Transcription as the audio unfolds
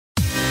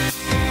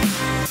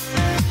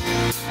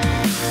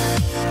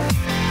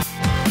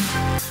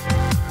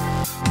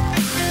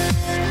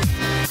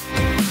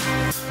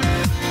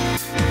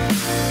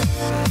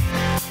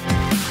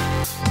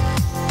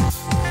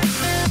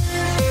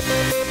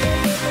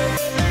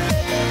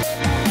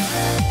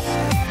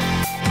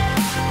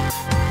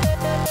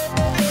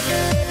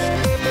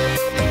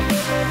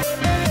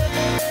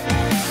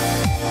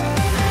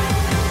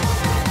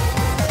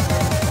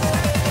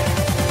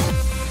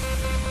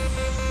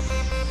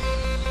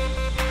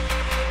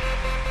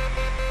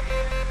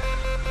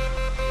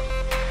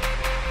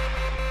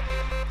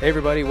Hey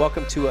everybody,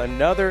 welcome to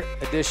another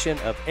edition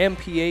of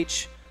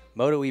MPH,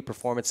 Motoe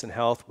Performance and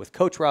Health with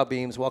Coach Robb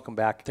Beams. Welcome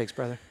back. Thanks,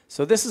 brother.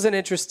 So this is an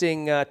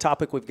interesting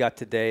topic we've got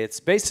today. It's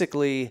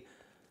basically,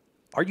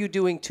 are you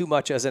doing too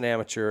much as an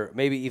amateur,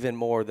 maybe even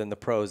more than the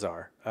pros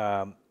are?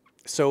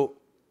 So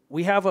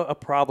we have a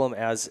problem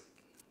as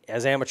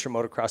amateur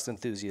motocross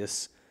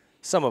enthusiasts,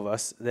 some of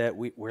us, that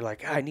we're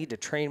like, I need to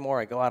train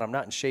more. I go out, I'm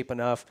not in shape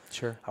enough.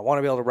 Sure. I want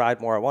to be able to ride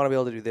more. I want to be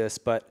able to do this.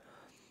 But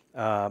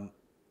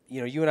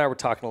you and I were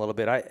talking a little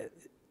bit.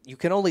 You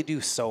can only do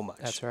so much.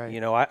 That's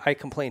right. I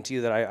complain to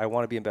you that I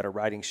want to be in better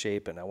riding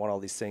shape and I want all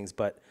these things,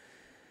 but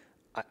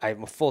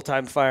I'm a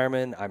full-time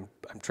fireman. I'm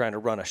trying to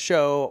run a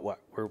show.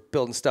 We're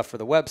building stuff for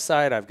the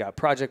website. I've got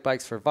project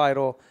bikes for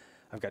Vital.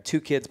 I've got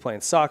 2 kids playing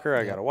soccer.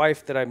 I got a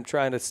wife that I'm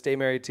trying to stay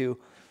married to.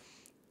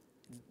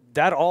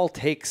 That all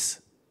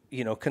takes,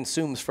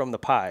 consumes from the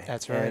pie.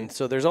 That's right. And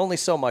so there's only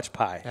so much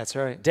pie. That's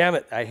right. Damn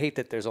it. I hate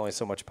that there's only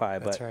so much pie.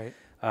 That's but,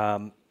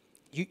 right.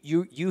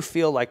 You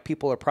feel like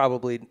people are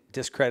probably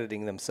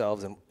discrediting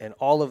themselves and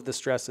all of the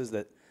stresses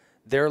that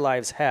their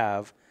lives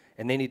have,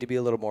 and they need to be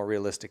a little more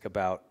realistic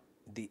about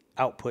the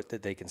output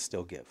that they can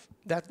still give.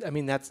 That's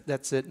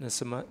it.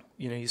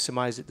 You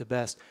surmised it the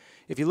best.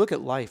 If you look at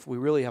life, we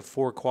really have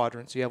 4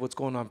 quadrants. You have what's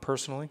going on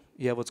personally,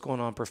 you have what's going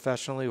on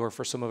professionally, or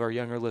for some of our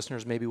younger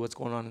listeners, maybe what's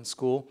going on in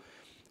school.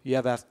 You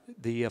have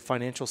the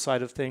financial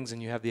side of things,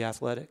 and you have the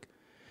athletic.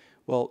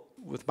 Well,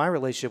 with my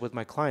relationship with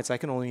my clients, I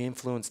can only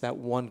influence that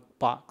one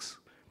box.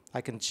 I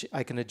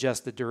can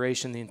adjust the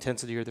duration, the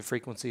intensity, or the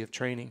frequency of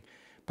training.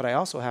 But I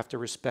also have to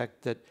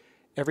respect that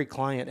every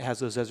client has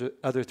those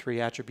other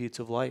 3 attributes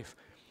of life.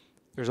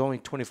 There's only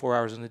 24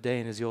 hours in the day,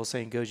 and as the old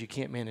saying goes, you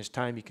can't manage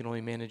time, you can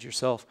only manage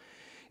yourself.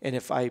 And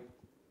if I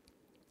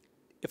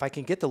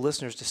can get the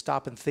listeners to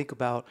stop and think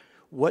about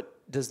what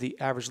does the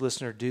average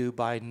listener do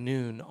by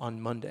noon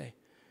on Monday?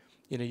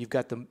 You've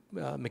got the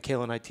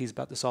Michaela and I tease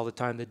about this all the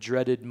time, the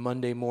dreaded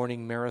Monday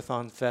morning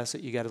marathon fest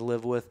that you got to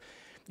live with.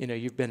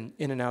 You've been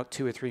in and out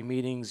 2 or 3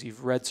 meetings.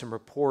 You've read some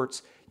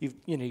reports.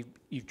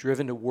 You've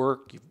driven to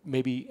work.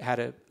 Maybe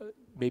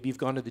you've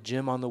gone to the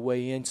gym on the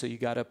way in, so you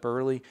got up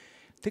early.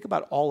 Think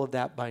about all of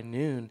that by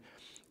noon.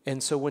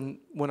 And so when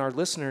our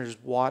listeners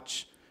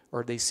watch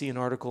or they see an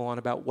article on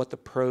about what the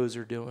pros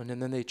are doing,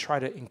 and then they try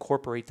to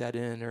incorporate that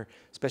in, or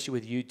especially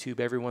with YouTube,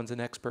 everyone's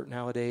an expert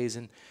nowadays.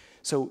 And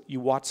so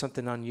you watch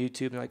something on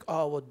YouTube and you're like,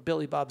 oh, well,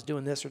 Billy Bob's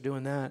doing this or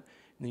doing that.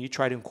 And then you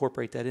try to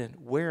incorporate that in.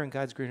 Where in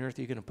God's green earth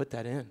are you going to put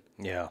that in?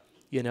 Yeah.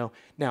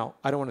 Now,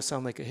 I don't want to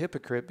sound like a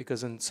hypocrite,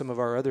 because in some of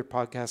our other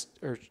podcasts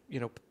or,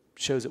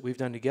 shows that we've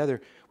done together,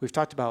 we've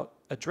talked about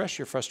address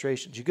your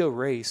frustrations. You go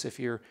race. If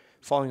you're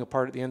falling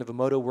apart at the end of a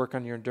moto, work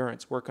on your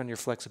endurance, work on your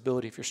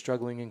flexibility if you're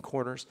struggling in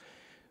corners.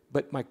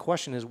 But my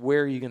question is,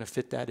 where are you going to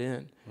fit that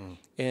in?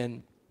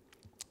 And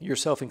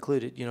yourself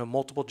included,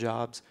 multiple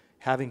jobs,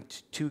 having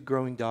 2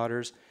 growing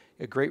daughters,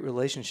 a great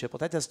relationship. Well,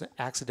 that doesn't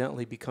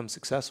accidentally become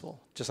successful.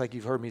 Just like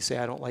you've heard me say,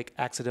 I don't like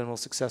accidental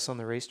success on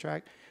the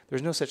racetrack.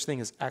 There's no such thing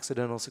as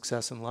accidental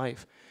success in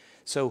life.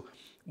 So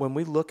when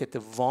we look at the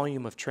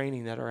volume of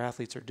training that our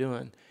athletes are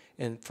doing,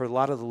 and for a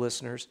lot of the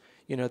listeners,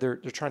 they're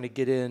trying to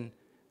get in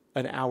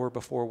an hour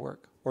before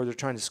work, or they're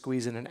trying to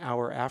squeeze in an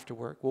hour after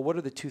work. Well, what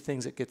are the 2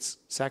 things that gets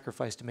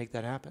sacrificed to make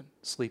that happen?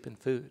 Sleep and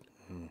food.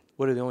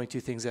 What are the only 2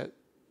 things that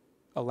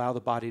allow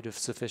the body to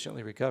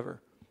sufficiently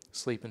recover?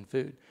 Sleep and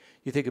food.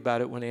 You think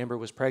about it when Amber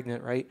was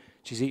pregnant, right?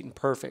 She's eating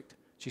perfect.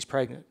 She's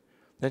pregnant.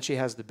 Then she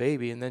has the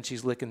baby, and then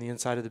she's licking the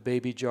inside of the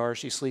baby jar.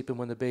 She's sleeping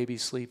when the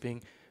baby's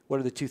sleeping. What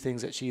are the 2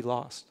 things that she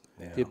lost?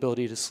 Yeah. The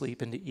ability to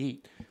sleep and to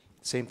eat.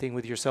 Same thing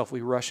with yourself.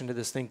 We rush into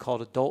this thing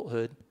called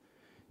adulthood.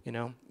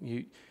 And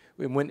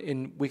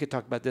we could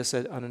talk about this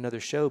on another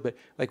show, but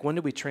like, when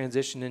did we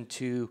transition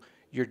into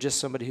you're just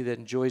somebody that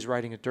enjoys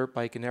riding a dirt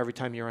bike, and every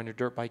time you're on your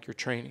dirt bike, you're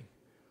training?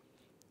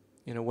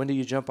 When do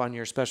you jump on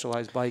your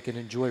specialized bike and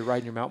enjoy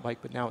riding your mountain bike,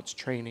 but now it's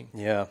training?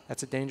 Yeah.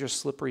 That's a dangerous,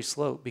 slippery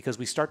slope, because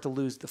we start to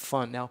lose the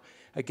fun. Now,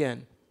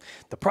 again,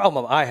 the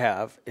problem I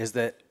have is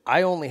that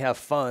I only have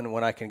fun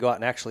when I can go out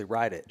and actually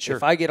ride it. Sure.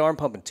 If I get arm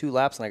pumping 2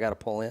 laps and I got to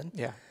pull in,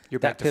 you're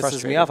back to pisses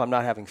frustrated. me off. I'm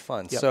not having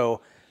fun. Yep.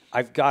 So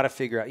I've got to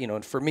figure out,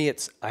 and for me,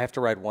 I have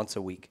to ride once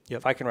a week. Yep.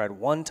 If I can ride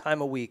 1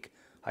 time a week,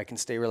 I can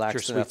stay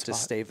relaxed enough to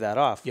stave that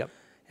off. Yep.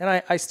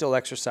 And I still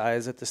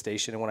exercise at the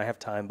station and when I have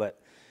time, but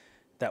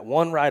that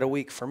 1 ride a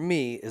week for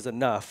me is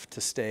enough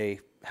to stay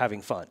having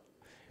fun.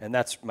 And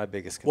that's my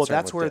biggest concern. Well,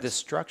 that's where the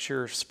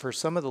structure, for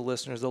some of the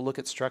listeners, they'll look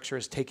at structure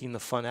as taking the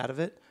fun out of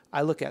it.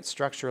 I look at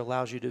structure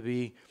allows you to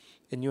be,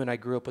 and you and I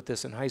grew up with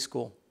this in high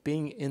school,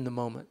 being in the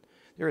moment.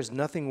 There is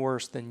nothing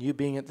worse than you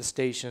being at the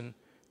station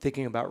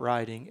thinking about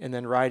riding, and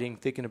then riding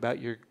thinking about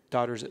your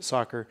daughters at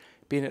soccer,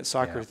 being at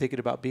soccer thinking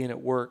about being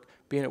at work,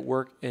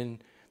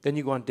 and then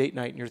you go on date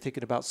night and you're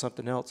thinking about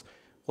something else.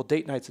 Well,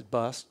 date night's a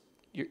bust.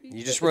 You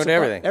just ruin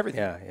everything.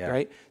 Everything,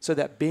 right? So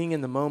that being in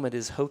the moment,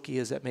 as hokey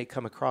as that may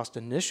come across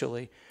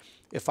initially,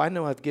 if I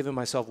know I've given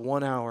myself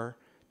 1 hour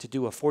to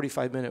do a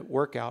 45-minute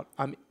workout,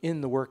 I'm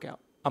in the workout.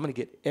 I'm going to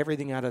get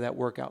everything out of that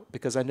workout,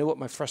 because I know what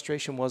my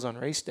frustration was on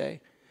race day.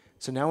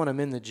 So now when I'm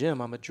in the gym,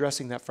 I'm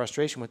addressing that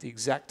frustration with the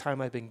exact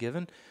time I've been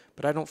given,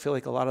 but I don't feel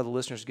like a lot of the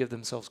listeners give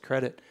themselves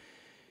credit.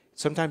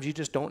 Sometimes you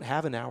just don't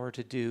have an hour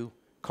to do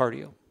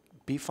cardio.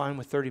 Be fine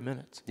with 30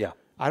 minutes. Yeah.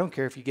 I don't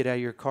care if you get out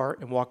of your car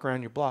and walk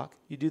around your block.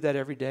 You do that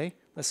every day.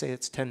 Let's say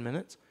it's 10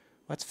 minutes.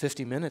 Well, that's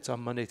 50 minutes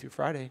on Monday through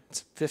Friday.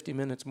 It's 50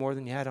 minutes more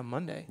than you had on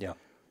Monday. Yeah.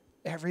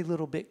 Every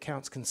little bit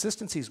counts.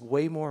 Consistency is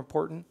way more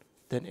important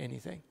than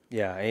anything.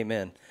 Yeah.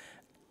 Amen.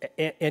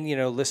 And you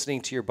know,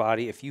 listening to your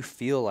body, if you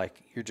feel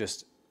like you're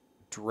just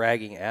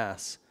dragging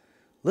ass,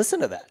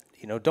 listen to that.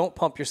 You know, don't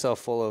pump yourself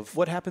full of.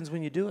 What happens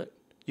when you do it?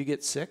 You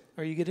get sick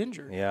or you get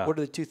injured. Yeah. What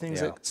are the two things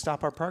that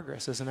stop our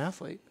progress as an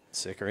athlete?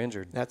 Sick or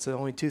injured. That's the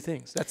only two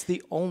things. That's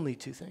the only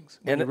two things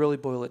when you really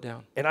boil it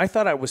down. And I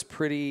thought I was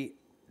pretty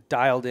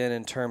dialed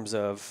in terms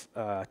of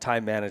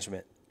time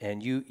management.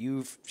 And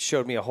you've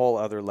showed me a whole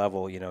other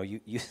level. You know,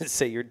 you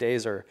say your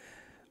days are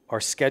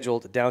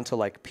scheduled down to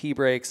like pee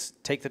breaks,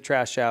 take the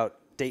trash out,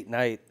 date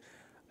night.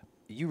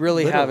 You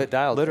really have it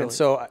dialed. Literally. And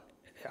so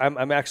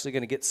I'm actually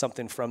going to get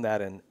something from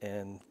that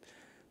and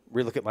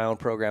relook at my own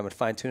program and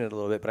fine tune it a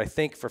little bit. But I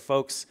think for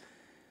folks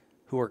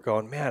who are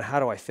going, man, how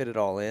do I fit it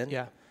all in?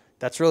 Yeah.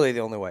 That's really the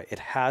only way. It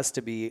has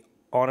to be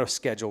on a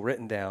schedule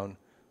written down,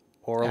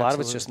 or a lot of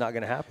it's just not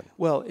going to happen.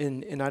 Well,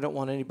 and I don't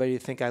want anybody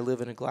to think I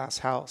live in a glass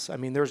house. I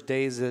mean, there's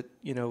days that,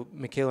 you know,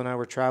 Michaela and I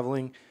were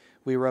traveling.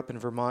 We were up in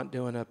Vermont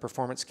doing a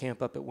performance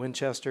camp up at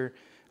Winchester.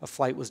 A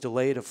flight was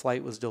delayed.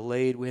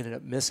 We ended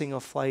up missing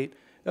a flight.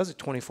 That was a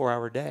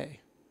 24-hour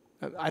day.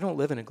 I don't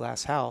live in a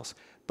glass house,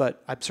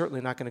 but I'm certainly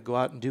not going to go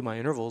out and do my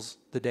intervals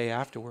the day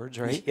afterwards,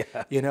 right?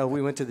 Yeah. You know,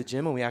 we went to the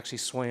gym and we actually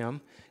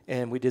swam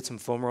and we did some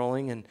foam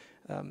rolling, and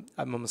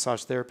I'm a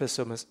massage therapist,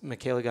 so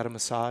Michaela got a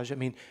massage. I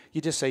mean,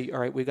 you just say, all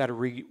right, we got to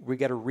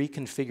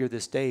reconfigure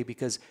this day,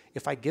 because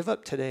if I give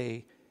up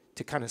today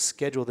to kind of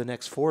schedule the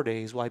next 4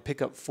 days, well, I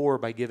pick up 4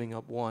 by giving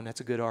up 1.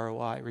 That's a good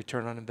ROI,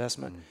 return on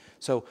investment.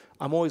 So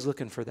I'm always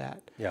looking for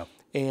that. Yeah.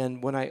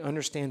 And when I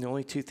understand the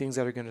only two things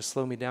that are going to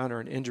slow me down are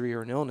an injury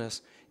or an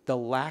illness, the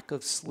lack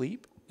of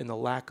sleep and the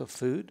lack of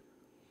food,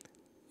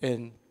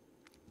 and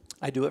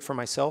I do it for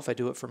myself, I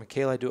do it for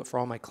Michaela, I do it for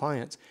all my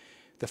clients.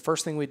 The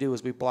first thing we do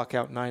is we block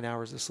out 9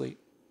 hours of sleep.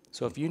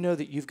 So if you know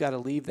that you've got to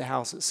leave the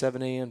house at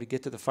 7 a.m. to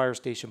get to the fire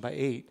station by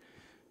 8,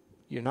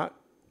 you're not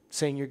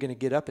saying you're going to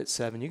get up at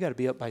 7. You got to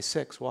be up by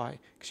 6. Why?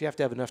 Because you have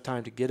to have enough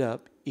time to get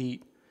up,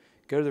 eat,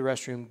 go to the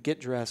restroom,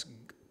 get dressed,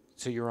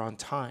 so you're on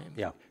time.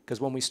 Yeah.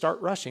 Because when we start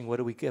rushing, what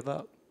do we give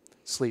up?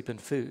 Sleep and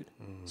food.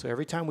 So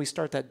every time we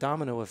start that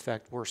domino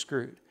effect, we're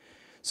screwed.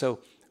 So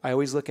I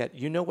always look at,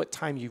 you know what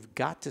time you've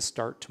got to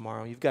start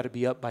tomorrow. You've got to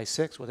be up by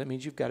 6. Well, that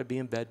means you've got to be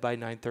in bed by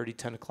 9:30,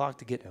 10 o'clock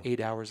to get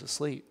 8 hours of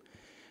sleep.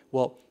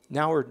 Well,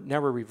 now we're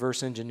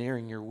reverse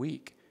engineering your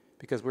week,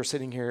 because we're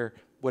sitting here,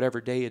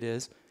 whatever day it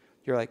is,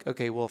 you're like,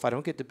 okay, well, if I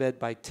don't get to bed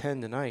by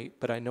 10 tonight,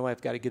 but I know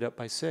I've got to get up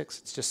by 6,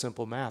 it's just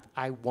simple math.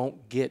 I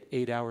won't get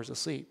 8 hours of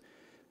sleep.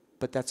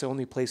 But that's the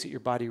only place that your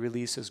body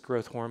releases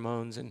growth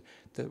hormones and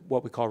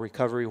what we call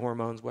recovery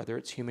hormones, whether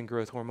it's human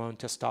growth hormone,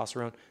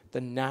 testosterone, the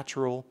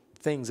natural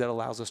things that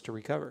allows us to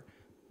recover.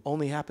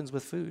 Only happens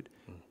with food,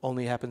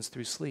 only happens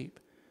through sleep.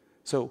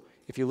 So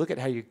if you look at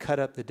how you cut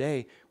up the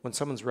day, when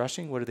someone's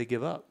rushing, what do they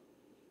give up?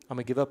 I'm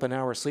going to give up an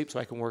hour of sleep so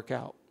I can work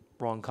out.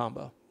 Wrong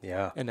combo.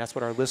 Yeah. And that's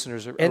what our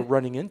listeners are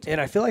running into. And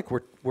I feel like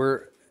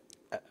we're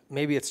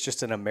maybe it's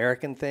just an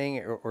American thing,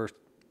 or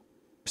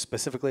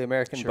specifically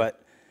American,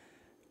 but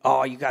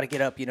you got to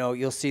get up. You know,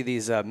 you'll see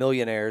these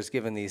millionaires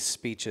giving these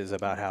speeches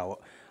about how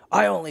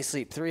I only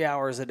sleep 3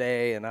 hours a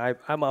day and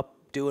I'm up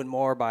doing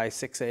more by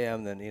 6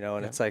 a.m. than, you know,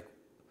 and it's like,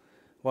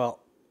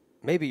 well,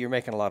 maybe you're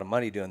making a lot of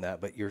money doing that,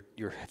 but your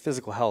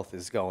physical health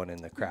is going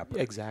in the crap.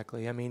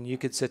 Exactly. I mean, you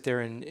could sit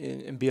there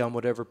and be on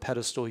whatever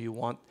pedestal you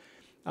want.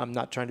 I'm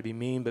not trying to be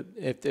mean, but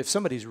if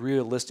somebody's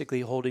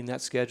realistically holding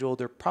that schedule,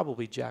 they're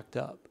probably jacked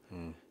up.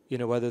 You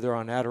know, whether they're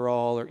on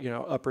Adderall or, you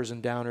know, uppers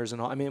and downers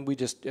and all. I mean,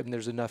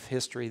 there's enough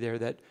history there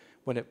that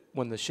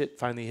when the shit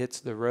finally hits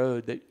the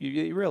road, that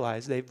you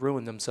realize they've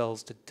ruined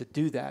themselves to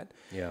do that.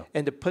 Yeah.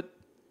 And to put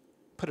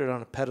it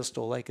on a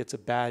pedestal like it's a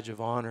badge of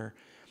honor.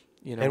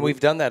 You know, and we've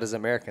done that as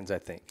Americans, I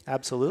think.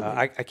 Absolutely.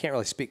 I can't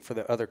really speak for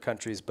the other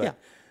countries, but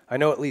I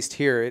know at least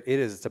here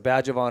it's a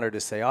badge of honor to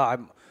say,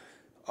 I'm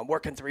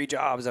working 3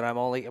 jobs and I'm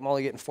only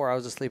getting 4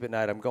 hours of sleep at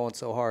night. I'm going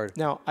so hard.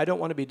 Now, I don't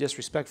want to be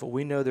disrespectful.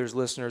 We know there's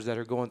listeners that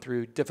are going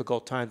through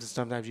difficult times, and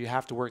sometimes you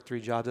have to work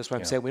 3 jobs. That's why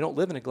I'm saying we don't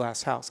live in a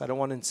glass house. I don't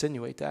want to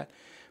insinuate that.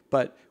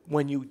 But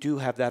when you do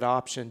have that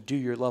option, do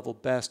your level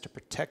best to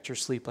protect your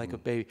sleep like a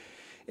baby.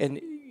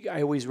 And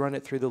I always run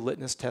it through the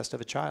litmus test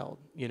of a child.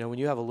 You know, when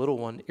you have a little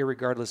one,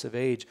 irregardless of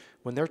age,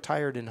 when they're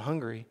tired and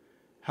hungry,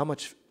 how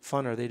much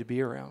fun are they to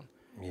be around?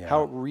 Yeah.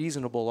 How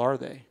reasonable are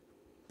they?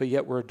 But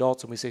yet we're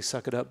adults and we say,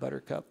 suck it up,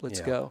 buttercup,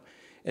 let's go.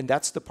 And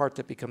that's the part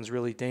that becomes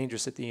really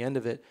dangerous at the end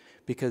of it,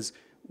 because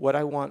what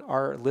I want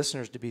our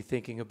listeners to be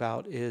thinking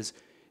about is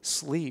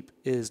sleep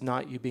is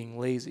not you being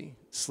lazy.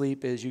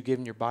 Sleep is you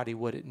giving your body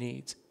what it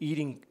needs.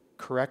 Eating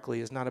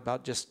correctly is not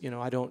about just, you know,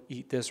 I don't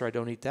eat this or I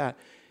don't eat that.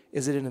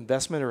 Is it an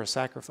investment or a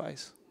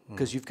sacrifice?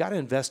 because you've got to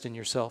invest in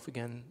yourself.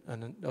 Again,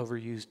 an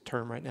overused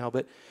term right now,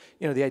 but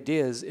the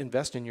idea is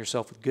invest in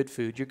yourself with good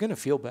food. You're going to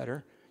feel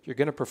better. You're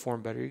going to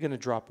perform better. You're going to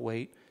drop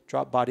weight,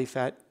 drop body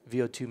fat,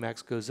 VO2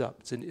 max goes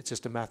up. It's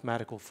just a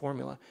mathematical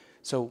formula.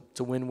 So it's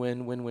a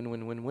win-win, win-win,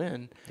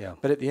 win-win-win. Yeah.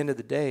 But at the end of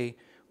the day,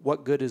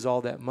 what good is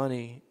all that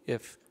money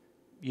if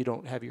you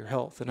don't have your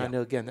health? And I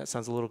know, again, that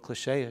sounds a little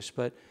cliche-ish,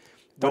 but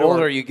the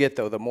older you get,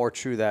 though, the more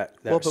true that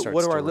but starts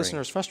what are to our ring.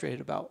 listeners frustrated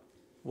about?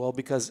 Well,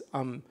 because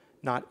I'm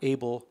not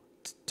able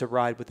to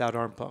ride without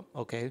arm pump.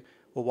 Okay.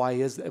 Well, why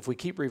is that? If we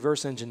keep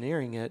reverse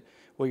engineering it,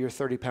 well, you're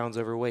 30 pounds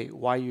overweight.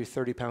 Why are you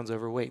 30 pounds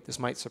overweight? This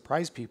might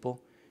surprise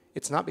people.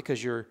 It's not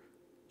because you're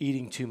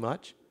eating too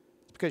much.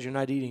 It's because you're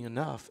not eating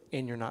enough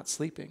and you're not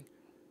sleeping.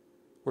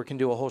 We can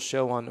do a whole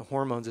show on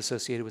hormones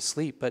associated with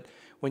sleep, but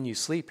when you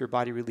sleep, your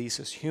body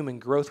releases human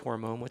growth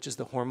hormone, which is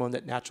the hormone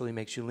that naturally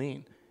makes you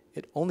lean.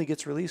 It only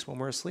gets released when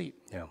we're asleep,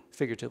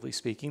 figuratively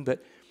speaking.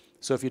 But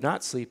so if you're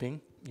not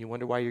sleeping, you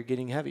wonder why you're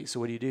getting heavy. So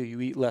what do? You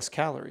eat less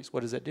calories. What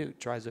does that do? It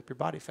dries up your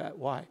body fat.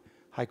 Why?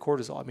 High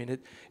cortisol. I mean,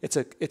 it's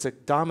a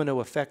domino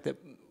effect that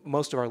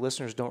most of our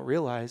listeners don't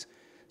realize.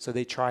 So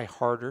they try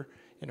harder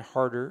and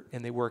harder,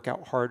 and they work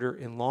out harder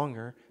and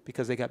longer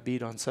because they got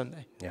beat on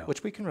Sunday,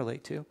 which we can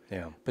relate to.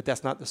 Yeah. But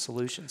that's not the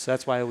solution. So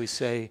that's why I always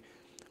say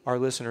our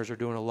listeners are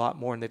doing a lot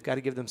more, and they've got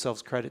to give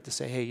themselves credit to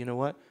say, hey, you know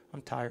what?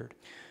 I'm tired.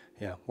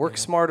 Yeah, work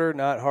smarter,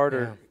 not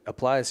harder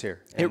applies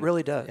here. And, it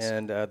really does.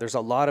 And there's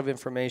a lot of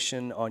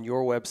information on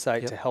your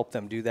website to help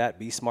them do that.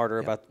 Be smarter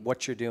about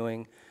what you're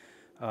doing.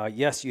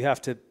 Yes, you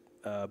have to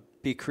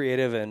be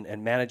creative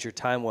and manage your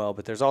time well,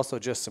 but there's also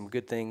just some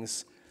good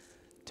things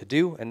to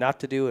do and not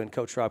to do, and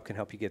Coach Robb can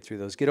help you get through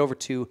those. Get over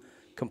to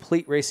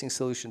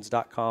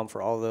CompleteRacingSolutions.com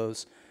for all of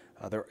those.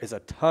 There is a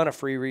ton of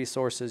free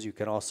resources. You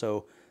can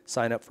also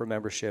sign up for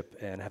membership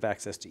and have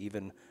access to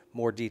even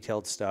more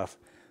detailed stuff.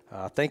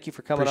 Thank you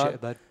for coming on. Appreciate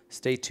it, bud.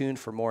 Stay tuned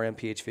for more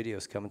MPH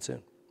videos coming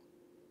soon.